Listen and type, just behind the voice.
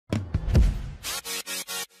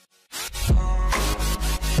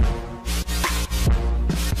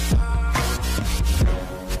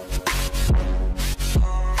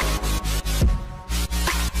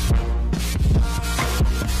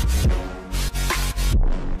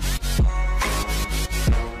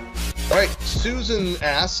All right, Susan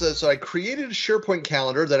asks, so I created a SharePoint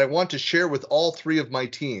calendar that I want to share with all 3 of my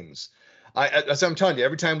teams. As I'm telling you,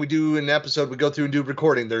 every time we do an episode, we go through and do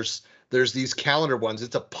recording, there's these calendar ones.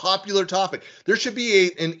 It's a popular topic. There should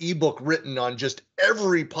be an ebook written on just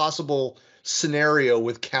every possible scenario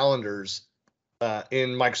with calendars in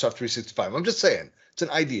Microsoft 365. I'm just saying, it's an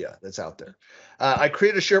idea that's out there. I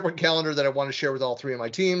created a SharePoint calendar that I want to share with all 3 of my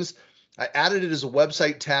teams. I added it as a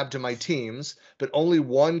website tab to my teams, but only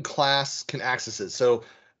one class can access it. So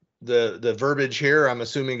the verbiage here, I'm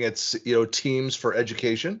assuming it's teams for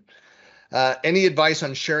education. Any advice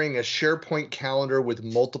on sharing a SharePoint calendar with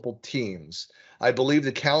multiple teams? I believe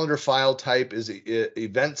the calendar file type is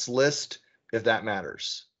events list, if that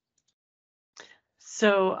matters.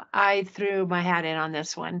 So I threw my hat in on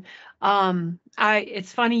this one.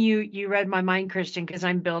 It's funny you read my mind, Christian, because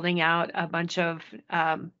I'm building out a bunch of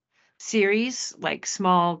series, like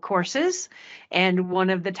small courses, and one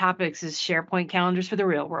of the topics is SharePoint calendars for the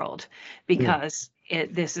real world, because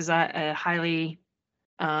this is a highly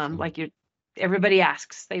everybody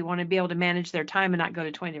asks, they want to be able to manage their time and not go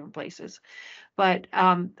to 20 different places. But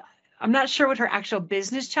I'm not sure what her actual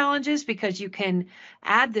business challenge is, because you can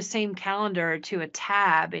add the same calendar to a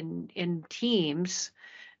tab in Teams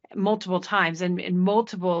multiple times and in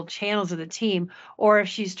multiple channels of the team, or if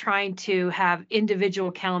she's trying to have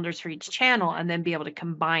individual calendars for each channel and then be able to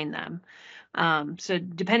combine them. So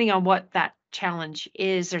depending on what that challenge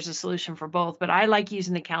is, there's a solution for both, but I like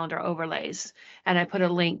using the calendar overlays, and I put a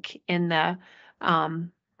link in the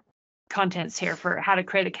contents here for how to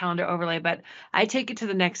create a calendar overlay, but I take it to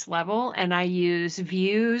the next level and I use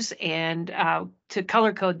views and to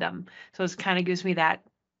color code them. So it kind of gives me that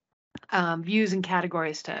views and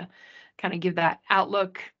categories to kind of give that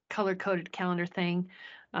Outlook color coded calendar thing.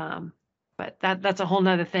 But that's a whole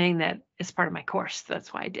nother thing that is part of my course.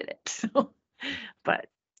 That's why I did it. So, but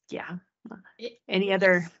yeah, any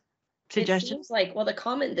other suggestions? It seems like, well, the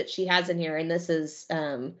comment that she has in here, and this is,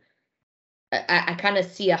 I kind of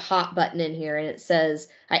see a hot button in here, and it says,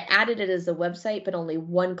 I added it as a website, but only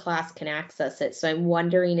one class can access it. So I'm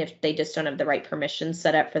wondering if they just don't have the right permissions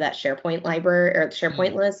set up for that SharePoint library or the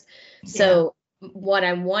SharePoint list. So what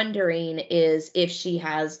I'm wondering is if she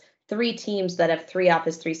has 3 teams that have 3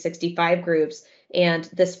 Office 365 groups, and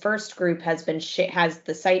this first group has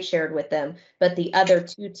the site shared with them, but the other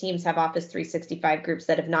 2 teams have Office 365 groups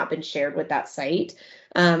that have not been shared with that site.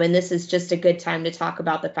 And this is just a good time to talk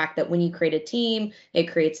about the fact that when you create a team,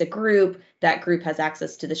 it creates a group. That group has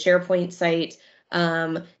access to the SharePoint site.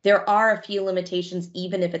 There are a few limitations,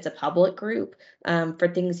 even if it's a public group, for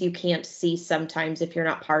things you can't see sometimes if you're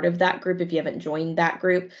not part of that group, if you haven't joined that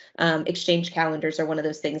group. Exchange calendars are one of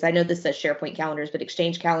those things. I know this says SharePoint calendars, but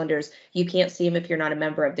Exchange calendars, you can't see them if you're not a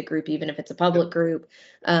member of the group, even if it's a public group.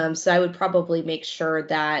 So I would probably make sure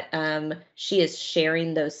that she is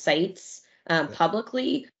sharing those sites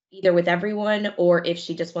publicly, either with everyone, or if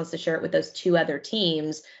she just wants to share it with those 2 other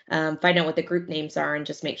teams, find out what the group names are and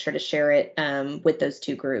just make sure to share it with those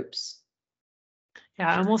 2 groups.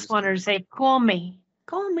 Yeah, I almost want her to say, call me,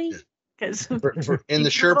 because in the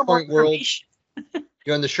SharePoint world,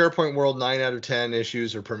 in the SharePoint world, 9 out of 10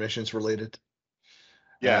 issues are permissions related.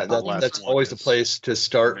 Yeah, that's always the place to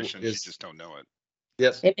start. You just don't know it.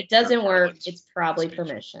 Yes. If it doesn't work, it's probably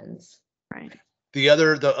permissions. Right. The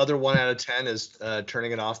other 1 out of 10 is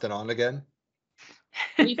turning it off then on again.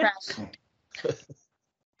 Which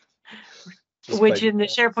in the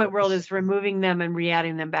SharePoint world is removing them and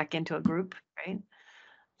re-adding them back into a group, right?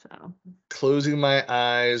 So closing my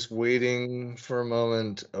eyes, waiting for a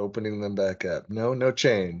moment, opening them back up. No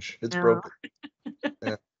change. It's broken.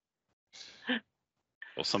 Yeah.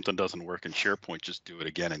 Well, something doesn't work in SharePoint, just do it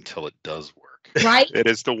again until it does work. Right. It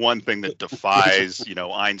is the one thing that defies,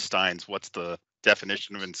 Einstein's what's the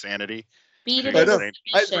definition of insanity? Beat it.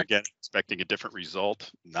 Again, expecting a different result.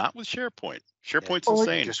 Not with SharePoint. SharePoint's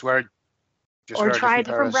insane. Just wear try a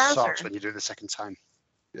different browser when you do the second time.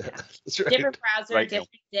 Yeah, that's right. Different browser, different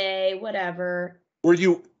day, whatever.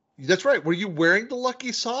 That's right. Were you wearing the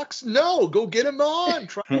lucky socks? No, go get them on.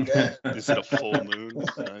 Try again. Is it a full moon?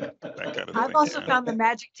 That kind of I've thing, also found the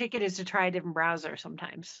magic ticket is to try a different browser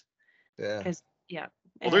sometimes. Yeah.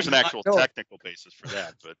 Well, there's an actual technical basis for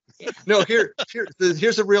that, but no.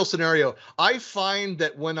 Here's a real scenario. I find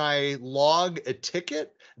that when I log a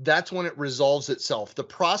ticket, that's when it resolves itself. The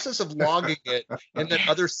process of logging it in that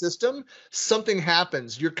other system, something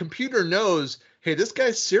happens. Your computer knows, hey, this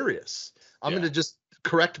guy's serious. I'm going to just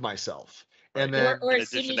correct myself. And then, or as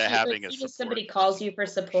soon as somebody calls you for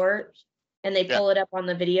support and they pull it up on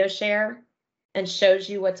the video share, and shows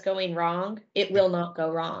you what's going wrong, it will not go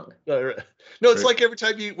wrong. No, it's like every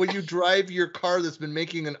time when you drive your car that's been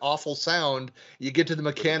making an awful sound, you get to the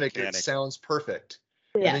mechanic and it sounds perfect.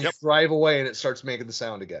 Yeah. And then you drive away and it starts making the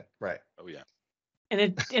sound again. Right. Oh yeah.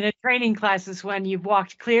 In a training class is when you've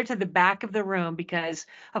walked clear to the back of the room, because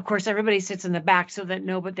of course everybody sits in the back so that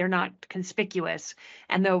but they're not conspicuous.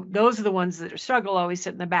 And those are the ones that struggle, always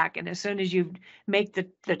sit in the back. And as soon as you make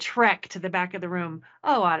the trek to the back of the room,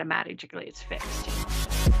 automatically it's fixed.